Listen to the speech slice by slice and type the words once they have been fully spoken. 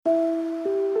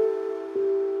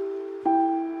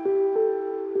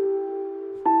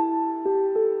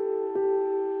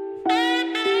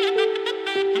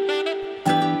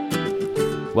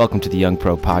Welcome to the Young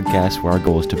Pro Podcast, where our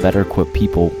goal is to better equip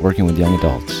people working with young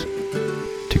adults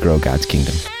to grow God's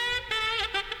kingdom.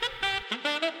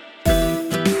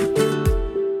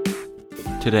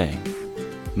 Today,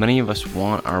 many of us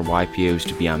want our YPOs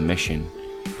to be on mission,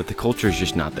 but the culture is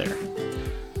just not there.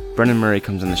 Brendan Murray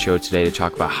comes on the show today to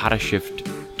talk about how to shift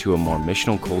to a more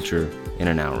missional culture in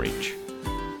an outreach.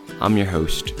 I'm your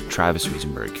host, Travis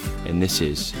Wiesenberg, and this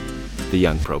is the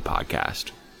Young Pro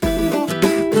Podcast.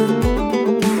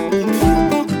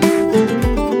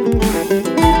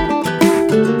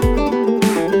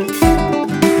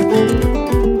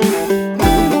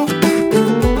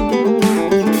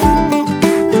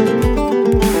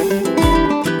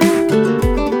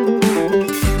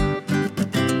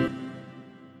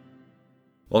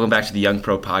 Welcome back to the Young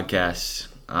Pro Podcast.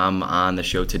 I'm on the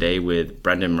show today with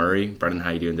Brendan Murray. Brendan, how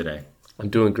are you doing today? I'm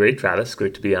doing great, Travis.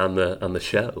 Great to be on the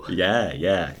show.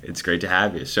 Yeah. It's great to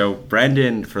have you. So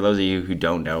Brendan, for those of you who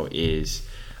don't know, is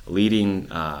leading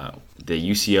the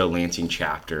UCO Lansing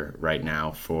chapter right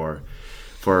now for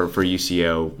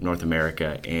UCO North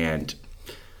America. And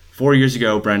 4 years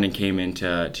ago, Brendan came into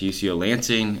UCO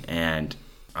Lansing and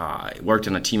worked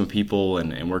on a team of people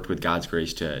and worked with God's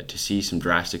grace to see some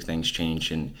drastic things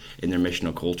change in their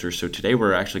missional culture. So today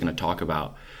we're actually going to talk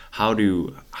about how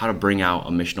to bring out a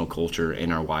missional culture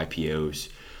in our YPOs.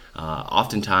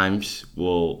 Oftentimes,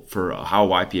 for how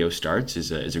a YPO starts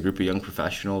is a group of young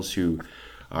professionals who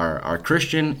are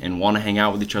Christian and want to hang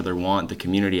out with each other, want the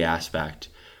community aspect,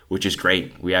 which is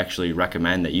great. We actually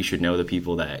recommend that you should know the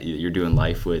people that you're doing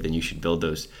life with, and you should build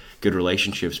those good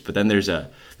relationships. But then there's a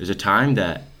time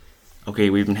that, okay,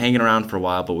 we've been hanging around for a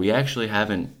while, but we actually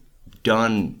haven't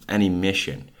done any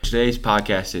mission. Today's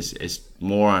podcast is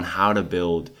more on how to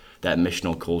build that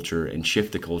missional culture and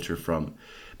shift the culture from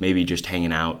maybe just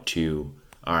hanging out to,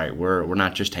 all right, we're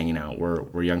not just hanging out,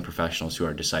 we're young professionals who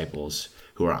are disciples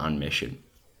who are on mission.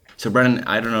 So Brendan,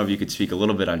 I don't know if you could speak a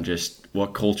little bit on just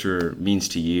what culture means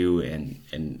to you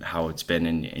and how it's been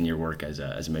in your work as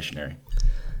a missionary.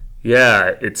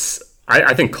 Yeah,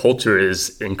 I think culture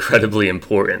is incredibly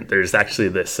important. There's actually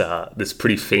this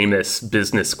pretty famous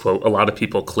business quote. A lot of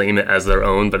people claim it as their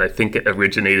own, but I think it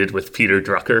originated with Peter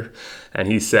Drucker. And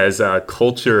he says,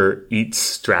 culture eats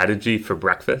strategy for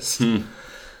breakfast.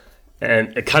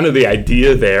 And kind of the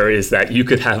idea there is that you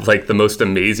could have like the most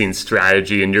amazing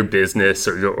strategy in your business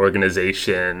or your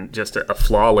organization, just a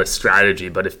flawless strategy.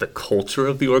 But if the culture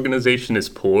of the organization is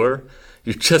poor,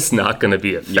 you're just not going to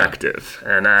be effective.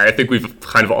 Yeah. And I think we've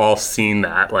kind of all seen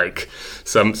that, like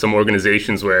some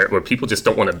organizations where people just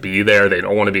don't want to be there. They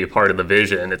don't want to be a part of the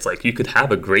vision. It's like you could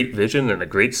have a great vision and a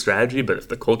great strategy, but if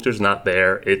the culture's not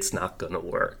there, it's not going to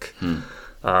work.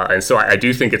 And so I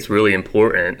do think it's really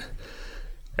important.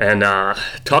 And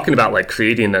talking about like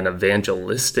creating an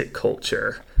evangelistic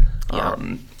culture,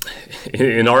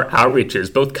 in our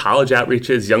outreaches, both college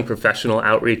outreaches, young professional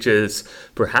outreaches,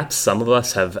 perhaps some of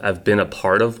us have been a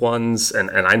part of ones,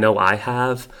 and I know I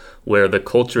have, where the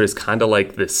culture is kind of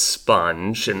like this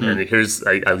sponge. And here's,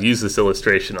 I'll use this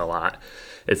illustration a lot.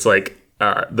 It's like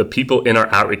the people in our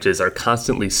outreaches are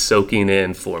constantly soaking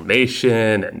in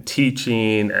formation and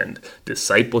teaching and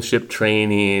discipleship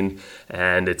training.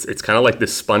 And it's kind of like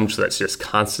this sponge that's just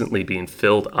constantly being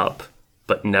filled up,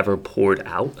 but never poured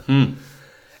out.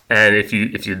 And if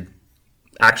you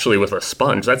actually with a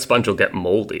sponge, that sponge will get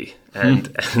moldy.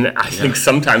 And I think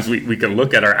sometimes we can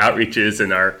look at our outreaches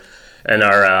and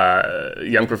our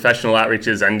young professional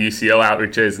outreaches and UCO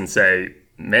outreaches and say,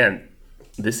 man,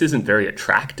 this isn't very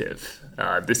attractive.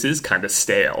 This is kind of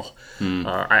stale.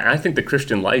 I think the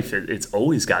Christian life, it's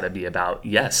always got to be about,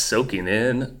 yes, soaking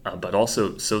in, but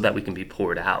also so that we can be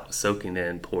poured out, soaking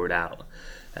in, poured out.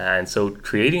 And so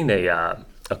creating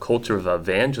a culture of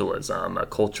evangelism, a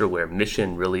culture where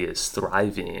mission really is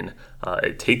thriving,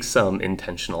 it takes some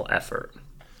intentional effort.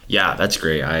 Yeah, that's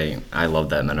great. I love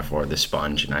that metaphor, the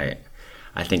sponge, and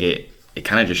I think it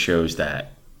kind of just shows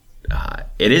that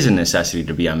it is a necessity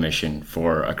to be on mission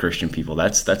for a Christian people.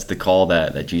 That's the call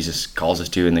that Jesus calls us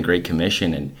to in the Great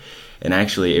Commission, and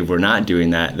actually, if we're not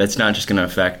doing that, that's not just going to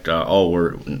affect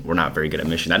we're not very good at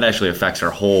mission. That actually affects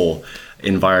our whole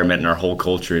environment and our whole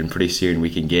culture, and pretty soon we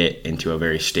can get into a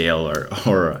very stale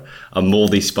or a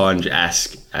moldy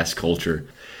sponge-esque culture.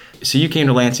 So you came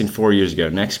to Lansing 4 years ago.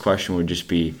 Next question would just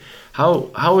be,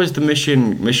 how has the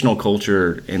missional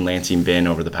culture in Lansing been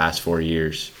over the past 4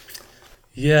 years?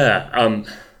 Yeah,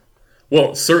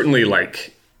 well, certainly,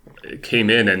 like, it came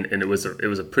in and it was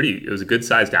a good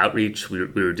sized outreach. We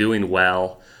were doing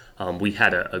well. We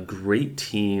had a great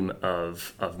team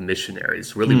of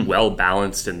missionaries, really well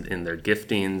balanced in their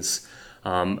giftings.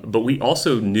 But we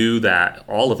also knew that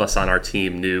all of us on our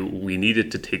team knew we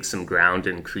needed to take some ground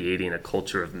in creating a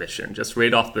culture of mission, just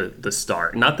right off the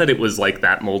start. Not that it was like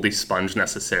that moldy sponge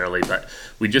necessarily, but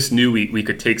we just knew we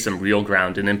could take some real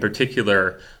ground. And in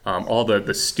particular, all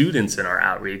the students in our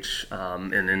outreach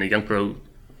and in the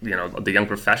young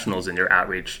professionals in your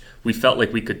outreach, we felt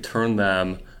like we could turn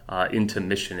them into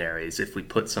missionaries if we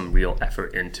put some real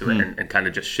effort into it and kind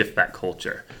of just shift that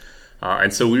culture.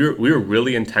 And so we were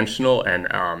really intentional, and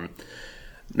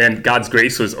man, God's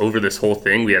grace was over this whole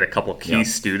thing. We had a couple key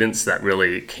students that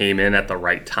really came in at the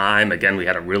right time. Again, we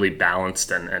had a really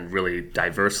balanced and really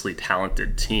diversely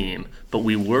talented team, but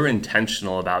we were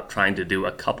intentional about trying to do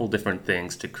a couple different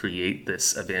things to create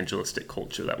this evangelistic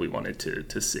culture that we wanted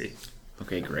to see.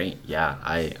 Okay, great. Yeah,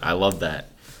 I love that.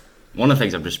 One of the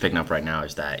things I'm just picking up right now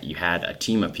is that you had a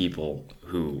team of people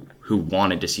who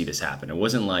wanted to see this happen. It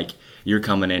wasn't like you're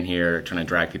coming in here trying to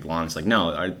drag people on. It's like,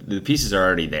 no, the pieces are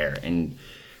already there. And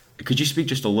could you speak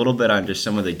just a little bit on just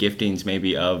some of the giftings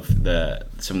maybe of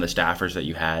some of the staffers that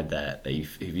you had that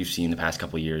you've seen the past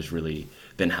couple of years really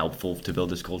been helpful to build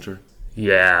this culture?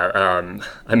 Yeah,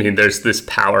 I mean, there's this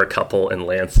power couple in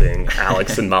Lansing,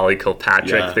 Alex and Molly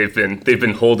Kilpatrick. Yeah. They've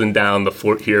been holding down the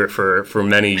fort here for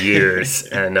many years,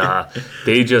 and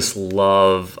they just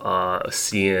love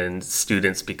seeing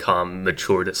students become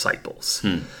mature disciples.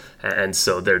 And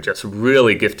so they're just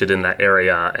really gifted in that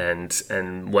area,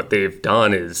 and what they've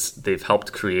done is they've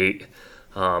helped create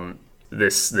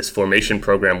this formation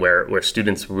program where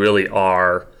students really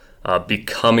are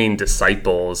becoming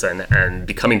disciples and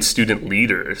becoming student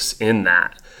leaders in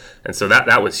that. And so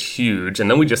that was huge. And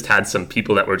then we just had some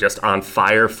people that were just on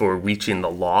fire for reaching the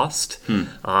lost.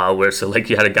 Like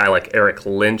you had a guy like Eric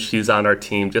Lynch, he's on our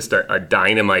team, just a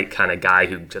dynamite kind of guy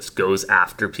who just goes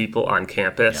after people on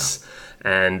campus. Yeah.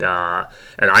 And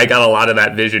I got a lot of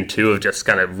that vision too of just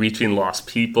kind of reaching lost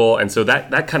people. And so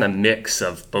that kind of mix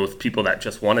of both people that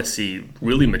just want to see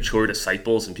really mature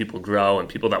disciples and people grow, and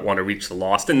people that want to reach the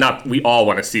lost. And not we all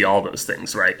want to see all those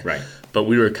things, right? Right. But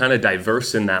we were kind of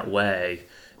diverse in that way,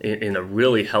 in a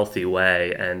really healthy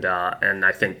way. And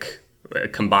I think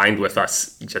combined with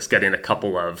us just getting a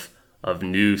couple of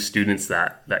new students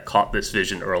that caught this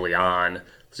vision early on,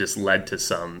 just led to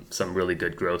some really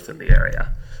good growth in the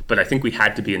area. But I think we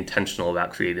had to be intentional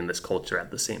about creating this culture at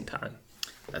the same time.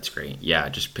 That's great. Yeah,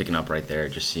 just picking up right there, it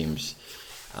just seems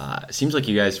like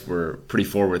you guys were pretty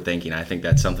forward thinking. I think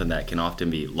that's something that can often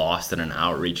be lost in an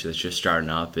outreach that's just starting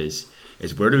up is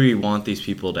where do we want these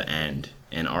people to end?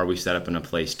 And are we set up in a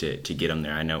place to get them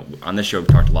there? I know on this show we've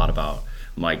talked a lot about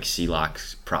Mike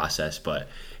Seelock's process, but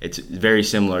it's very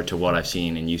similar to what I've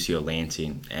seen in UCO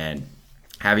Lansing. And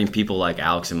having people like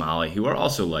Alex and Molly who are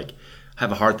also like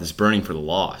have a heart that's burning for the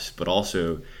lost, but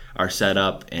also are set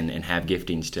up and have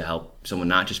giftings to help someone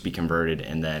not just be converted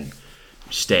and then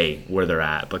stay where they're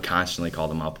at, but constantly call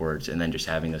them upwards. And then just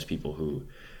having those people who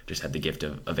just have the gift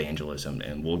of evangelism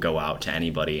and will go out to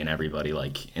anybody and everybody,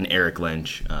 like an Eric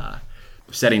Lynch,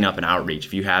 setting up an outreach.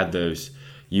 If you have those,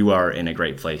 you are in a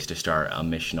great place to start a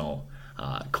missional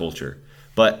culture.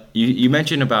 But you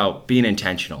mentioned about being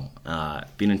intentional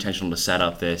to set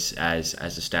up this as a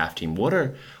staff team. What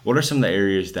are some of the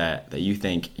areas that you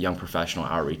think young professional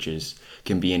outreaches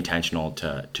can be intentional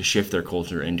to shift their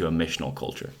culture into a missional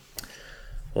culture?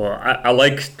 Well, I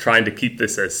like trying to keep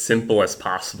this as simple as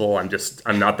possible.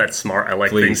 I'm not that smart. I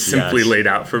like things simply laid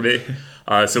out for me.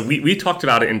 So we talked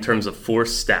about it in terms of 4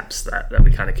 steps that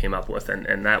we kind of came up with,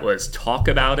 and that was talk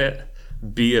about it,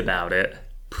 be about it,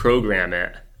 program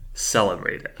it,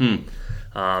 celebrate it. And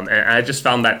I just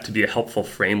found that to be a helpful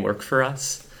framework for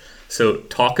us. So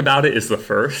talk about it is the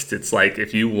first. It's like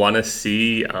if you want to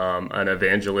see an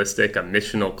evangelistic, a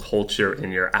missional culture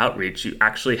in your outreach, you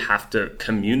actually have to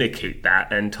communicate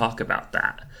that and talk about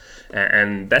that.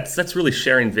 And that's really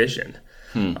sharing vision.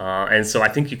 And so I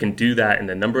think you can do that in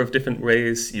a number of different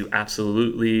ways. You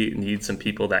absolutely need some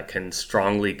people that can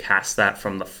strongly cast that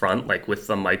from the front, like with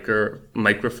the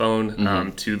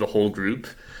microphone to the whole group,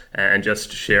 and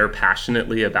just share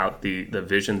passionately about the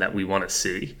vision that we want to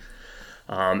see.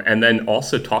 And then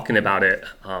also talking about it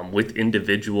with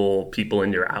individual people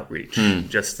in your outreach.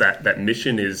 Just that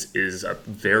mission is a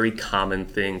very common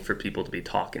thing for people to be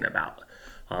talking about.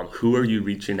 Who are you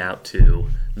reaching out to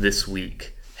this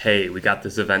week? Hey, we got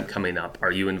this event coming up.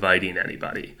 Are you inviting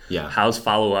anybody? Yeah. How's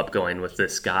follow-up going with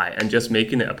this guy? And just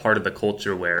making it a part of the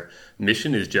culture where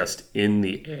mission is just in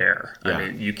the air. Yeah. I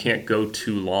mean, you can't go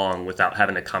too long without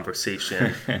having a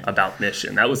conversation about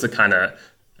mission. That was the kind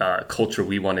of culture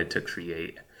we wanted to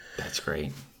create. That's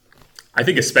great. I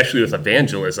think especially with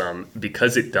evangelism,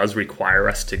 because it does require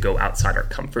us to go outside our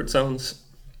comfort zones,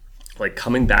 like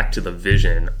coming back to the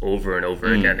vision over and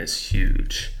over again is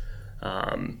huge.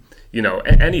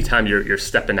 Anytime you're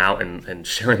stepping out and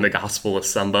sharing the gospel with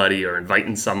somebody or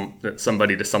inviting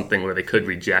somebody to something where they could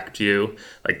reject you,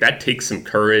 like that takes some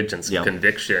courage and some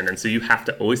conviction. And so you have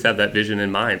to always have that vision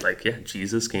in mind. Like, yeah,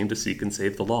 Jesus came to seek and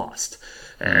save the lost,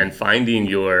 and finding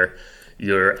your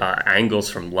angles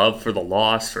from love for the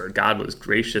lost, or God was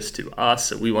gracious to us,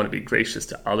 so we want to be gracious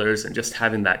to others, and just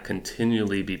having that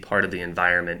continually be part of the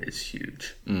environment is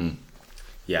huge.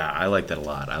 Yeah, I like that a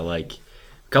lot. I like a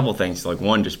couple of things. Like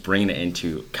one, just bringing it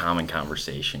into common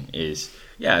conversation is,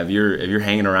 if you're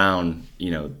hanging around,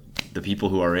 the people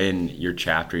who are in your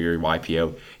chapter, your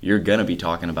YPO, you're gonna be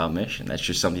talking about mission. That's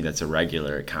just something that's a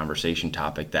regular conversation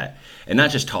topic, and not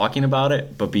just talking about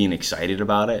it, but being excited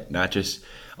about it. Not just,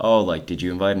 oh, like, did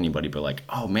you invite anybody? But like,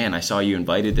 oh man, I saw you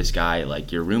invited this guy,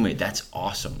 like your roommate. That's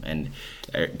awesome. And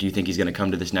do you think he's going to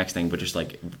come to this next thing? But just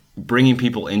like bringing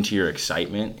people into your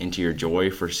excitement, into your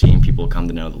joy for seeing people come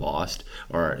to know the lost,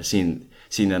 or seeing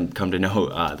them come to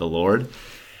know the Lord.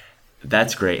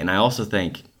 That's great. And I also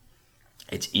think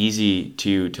it's easy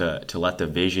to let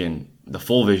the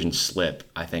full vision slip,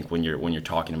 I think, when you're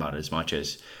talking about it, as much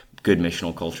as good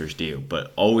missional cultures do,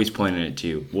 but always pointing it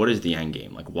to what is the end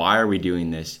game? Like, why are we doing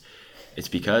this? It's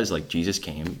because like Jesus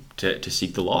came to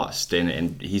seek the lost,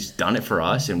 and he's done it for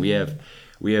us, and we have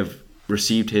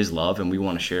received his love, and we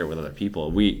want to share it with other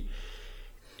people.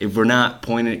 If we're not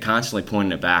constantly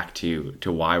pointing it back to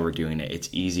why we're doing it, it's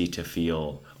easy to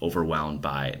feel overwhelmed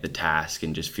by the task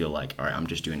and just feel like, all right, I'm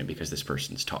just doing it because this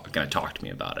person's going to talk to me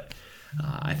about it.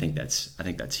 I think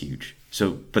that's huge.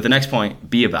 So, but the next point,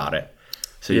 be about it.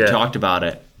 So you talked about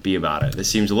it, be about it. This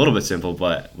seems a little bit simple,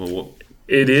 but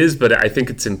it is. But I think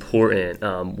it's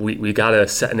important. We got to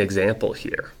set an example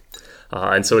here,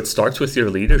 and so it starts with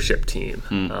your leadership team.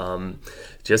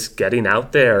 Just getting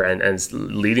out there and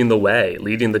leading the way,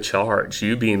 leading the charge.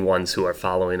 You being ones who are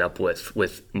following up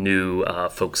with new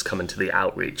folks coming to the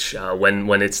outreach.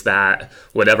 When it's that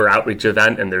whatever outreach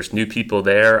event and there's new people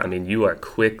there, I mean, you are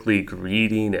quickly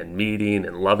greeting and meeting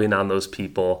and loving on those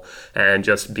people, and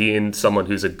just being someone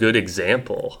who's a good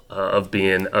example of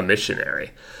being a missionary.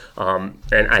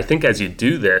 And I think as you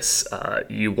do this,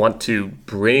 you want to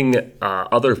bring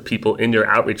other people in your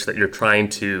outreach that you're trying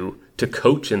to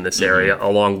coach in this area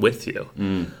along with you.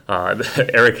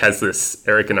 Eric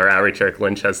in our outreach, Eric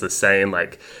Lynch, has this saying,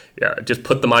 like, just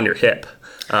put them on your hip.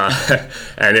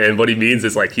 And what he means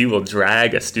is, like, he will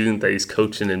drag a student that he's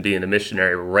coaching and being a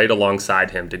missionary right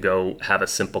alongside him to go have a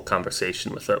simple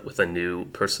conversation with a new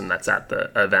person that's at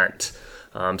the event.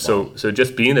 So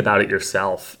just being about it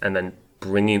yourself, and then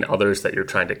bringing others that you're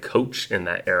trying to coach in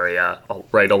that area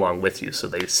right along with you, so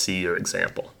they see your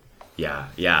example. Yeah.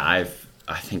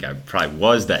 I think I probably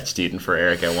was that student for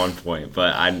Eric at one point,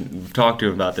 but I talked to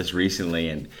him about this recently,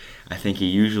 and I think he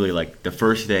usually, like, the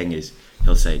first thing is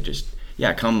he'll say, just,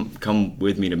 come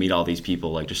with me to meet all these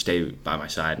people, like, just stay by my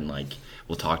side, and like,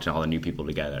 we'll talk to all the new people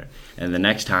together. And the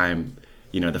next time,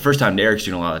 the first time Eric's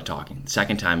doing a lot of the talking. The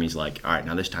second time he's like, all right,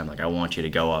 now this time, like, I want you to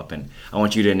go up and I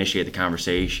want you to initiate the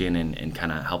conversation and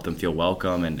kind of help them feel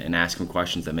welcome and ask them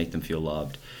questions that make them feel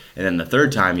loved. And then the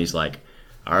third time he's like,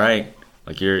 all right,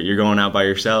 like, you're going out by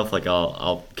yourself. Like,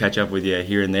 I'll catch up with you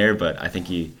here and there, but I think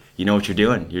you know what you're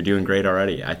doing. You're doing great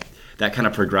already. That kind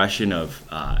of progression of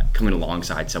coming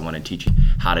alongside someone and teaching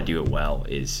how to do it well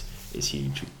is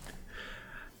huge.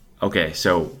 Okay,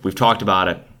 so we've talked about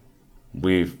it.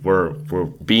 We're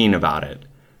being about it,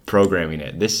 programming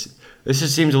it. This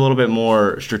just seems a little bit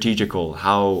more strategical.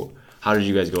 How did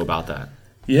you guys go about that?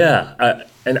 Yeah,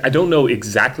 and I don't know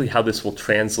exactly how this will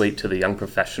translate to the young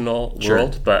professional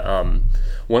world, but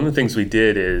one of the things we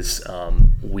did is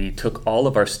we took all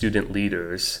of our student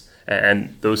leaders,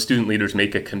 and those student leaders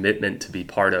make a commitment to be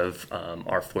part of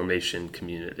our formation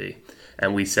community.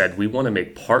 And we said we want to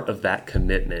make part of that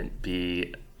commitment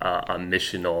be a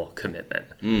missional commitment.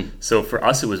 So for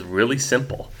us, it was really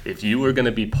simple. If you were going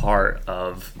to be part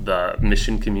of the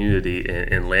mission community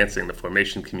in Lansing, the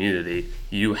formation community,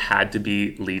 you had to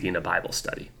be leading a Bible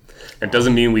study. It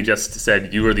doesn't mean we just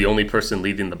said you were the only person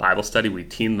leading the Bible study. We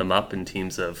teamed them up in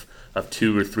teams of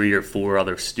 2 or 3 or 4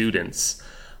 other students.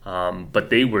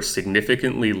 But they were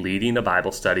significantly leading a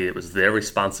Bible study. It was their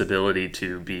responsibility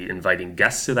to be inviting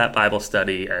guests to that Bible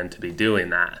study and to be doing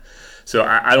that. So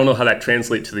I don't know how that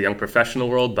translates to the young professional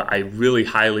world, but I really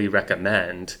highly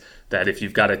recommend that if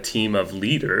you've got a team of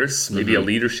leaders, maybe a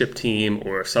leadership team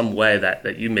or some way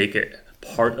that you make it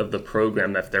part of the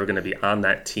program, that if they're going to be on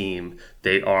that team,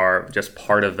 they are just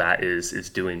part of that is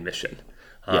doing mission,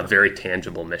 very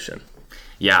tangible mission.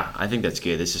 Yeah, I think that's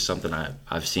good. This is something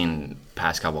I've seen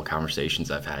past couple of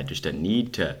conversations I've had, just a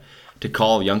need to to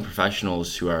call young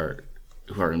professionals who are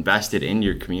invested in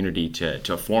your community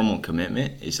to a formal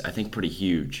commitment is, I think, pretty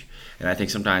huge. And I think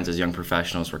sometimes as young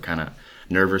professionals, we're kind of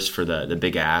nervous for the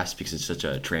big ask because it's such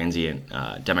a transient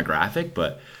demographic.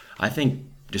 But I think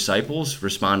disciples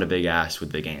respond to big asks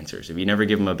with big answers. If you never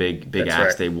give them a big That's ask,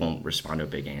 right. they won't respond to a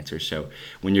big answer. So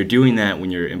when you're doing that,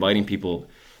 when you're inviting people,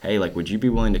 hey, like, would you be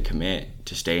willing to commit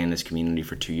to stay in this community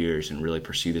for 2 years and really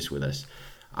pursue this with us?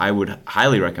 I would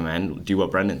highly recommend do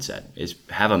what Brendan said, is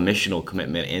have a missional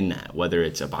commitment in that, whether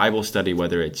it's a Bible study,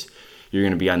 whether it's you're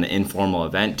going to be on the informal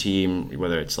event team,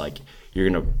 whether it's like you're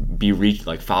going to be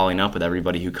following up with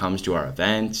everybody who comes to our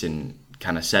events and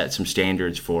kind of set some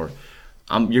standards for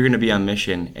you're going to be on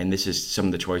mission, and this is some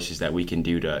of the choices that we can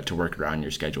do to work around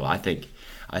your schedule. I think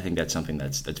that's something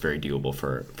that's very doable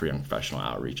for young professional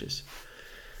outreaches.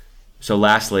 So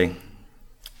lastly,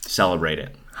 celebrate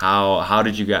it. How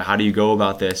do you go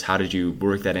about this? How did you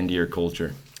work that into your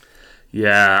culture?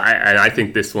 Yeah, I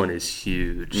think this one is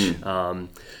huge.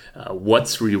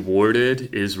 What's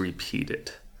rewarded is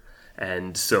repeated.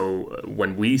 And so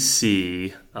when we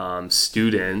see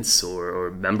students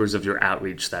or members of your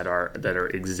outreach that are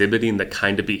exhibiting the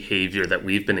kind of behavior that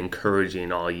we've been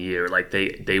encouraging all year, like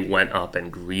they went up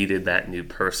and greeted that new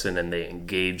person and they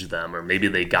engaged them, or maybe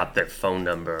they got their phone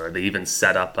number, or they even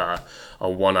set up a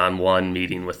one-on-one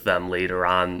meeting with them later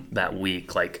on that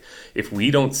week. Like, if we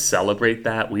don't celebrate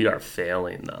that, we are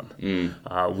failing them.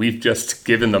 We've just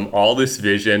given them all this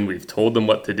vision, we've told them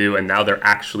what to do, and now they're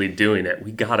actually doing it.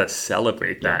 We gotta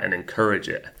celebrate that and encourage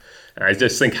it. And I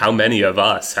just think how many of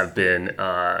us have been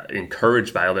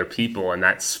encouraged by other people, and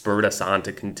that spurred us on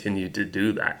to continue to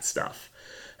do that stuff.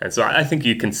 And so I think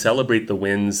you can celebrate the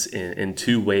wins in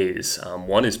two ways.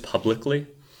 One is publicly.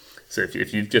 So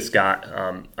if you've just got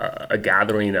a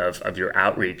gathering of your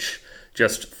outreach,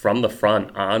 just from the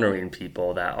front honoring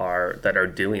people that are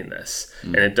doing this,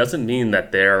 and it doesn't mean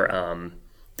that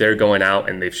they're going out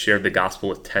and they've shared the gospel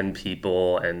with 10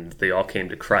 people and they all came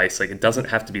to Christ. Like, it doesn't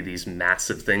have to be these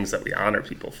massive things that we honor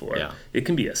people for. Yeah. It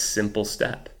can be a simple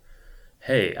step.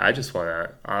 Hey, I just want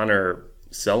to honor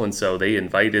so-and-so.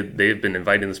 They've been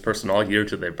inviting this person all year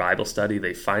to their Bible study.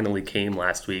 They finally came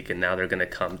last week, and now they're going to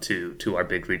come to our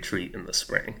big retreat in the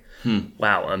spring.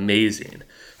 Wow, amazing.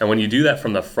 And when you do that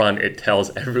from the front, it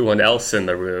tells everyone else in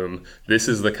the room, this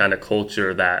is the kind of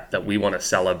culture that we want to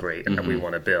celebrate and that we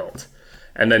want to build.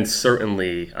 And then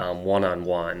certainly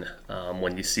one-on-one,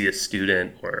 when you see a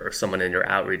student or someone in your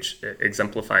outreach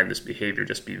exemplifying this behavior,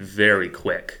 just be very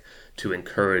quick to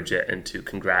encourage it and to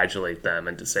congratulate them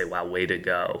and to say, wow, way to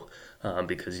go,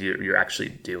 because you're actually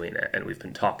doing it. And we've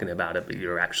been talking about it, but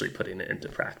you're actually putting it into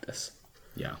practice.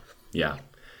 Yeah.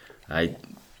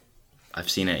 I've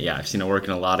seen it. Yeah, I've seen it work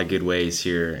in a lot of good ways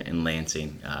here in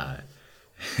Lansing.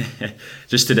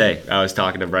 Just today, I was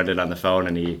talking to Brendan on the phone,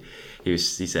 and he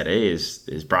said, hey,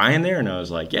 is Brian there? And I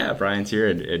was like, yeah, Brian's here.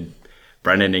 And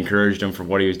Brendan encouraged him for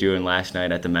what he was doing last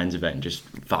night at the men's event, and just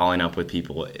following up with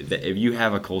people. If you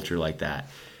have a culture like that,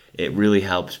 it really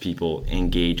helps people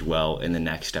engage well in the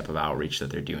next step of outreach that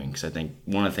they're doing. Because I think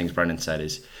one of the things Brendan said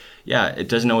is, yeah, it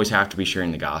doesn't always have to be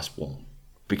sharing the gospel,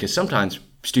 because sometimes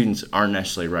students aren't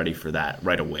necessarily ready for that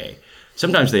right away.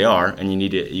 Sometimes they are, and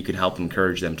you can help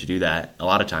encourage them to do that. A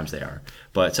lot of times they are.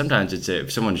 But sometimes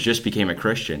if someone just became a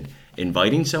Christian,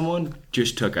 inviting someone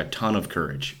just took a ton of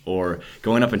courage, or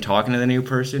going up and talking to the new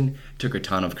person took a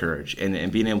ton of courage,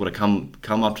 and being able to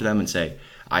come up to them and say,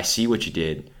 I see what you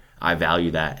did, I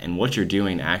value that, and what you're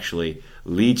doing actually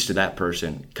leads to that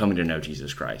person coming to know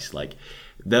Jesus Christ. Like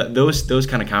those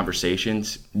kind of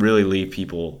conversations really leave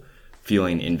people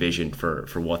feeling envisioned for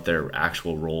what their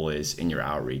actual role is in your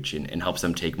outreach, and helps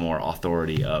them take more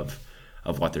authority of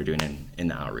what they're doing in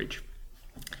the outreach.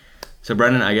 So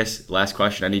Brendan, I guess last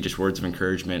question. I need just words of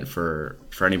encouragement for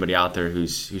anybody out there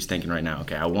who's thinking right now,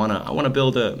 okay, I wanna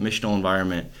build a missional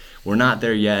environment. We're not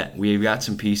there yet. We've got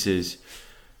some pieces.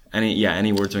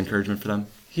 Any words of encouragement for them?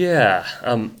 Yeah,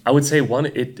 I would say one,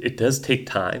 it does take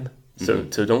time. So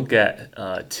don't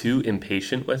get too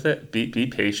impatient with it. Be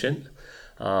patient.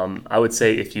 I would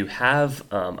say if you have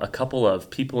a couple of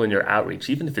people in your outreach,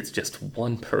 even if it's just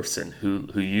one person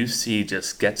who you see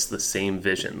just gets the same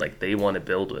vision, like they want to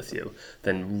build with you,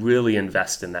 then really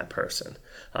invest in that person.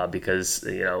 Because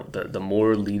the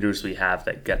more leaders we have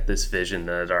that get this vision,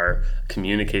 that are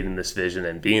communicating this vision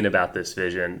and being about this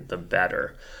vision, the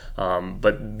better.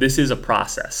 But this is a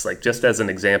process. Like, just as an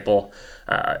example,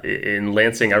 in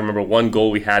Lansing, I remember one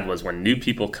goal we had was when new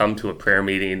people come to a prayer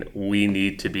meeting, we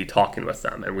need to be talking with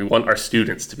them, and we want our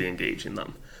students to be engaging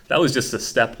them. That was just a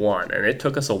step one, and it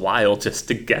took us a while just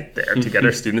to get there, to get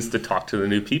our students to talk to the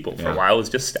new people. For a while, it was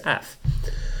just staff.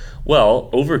 Well,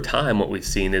 over time, what we've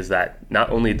seen is that not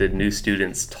only did new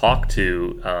students talk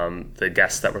to the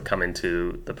guests that were coming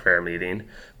to the prayer meeting,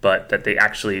 but that they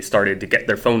actually started to get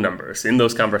their phone numbers in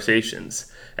those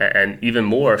conversations. And even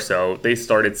more so, they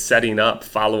started setting up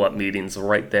follow-up meetings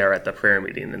right there at the prayer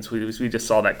meeting. And so we just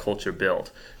saw that culture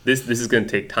build. This is going to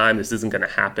take time. This isn't going to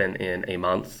happen in a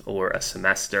month or a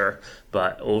semester.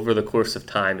 But over the course of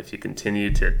time, if you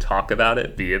continue to talk about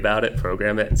it, be about it,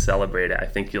 program it, and celebrate it, I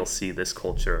think you'll see this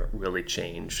culture really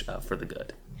change for the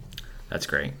good. That's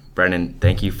great. Brendan,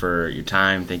 thank you for your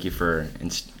time. Thank you for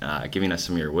giving us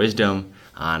some of your wisdom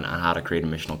on how to create a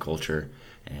missional culture.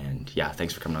 And yeah,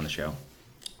 thanks for coming on the show.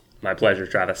 My pleasure,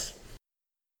 Travis.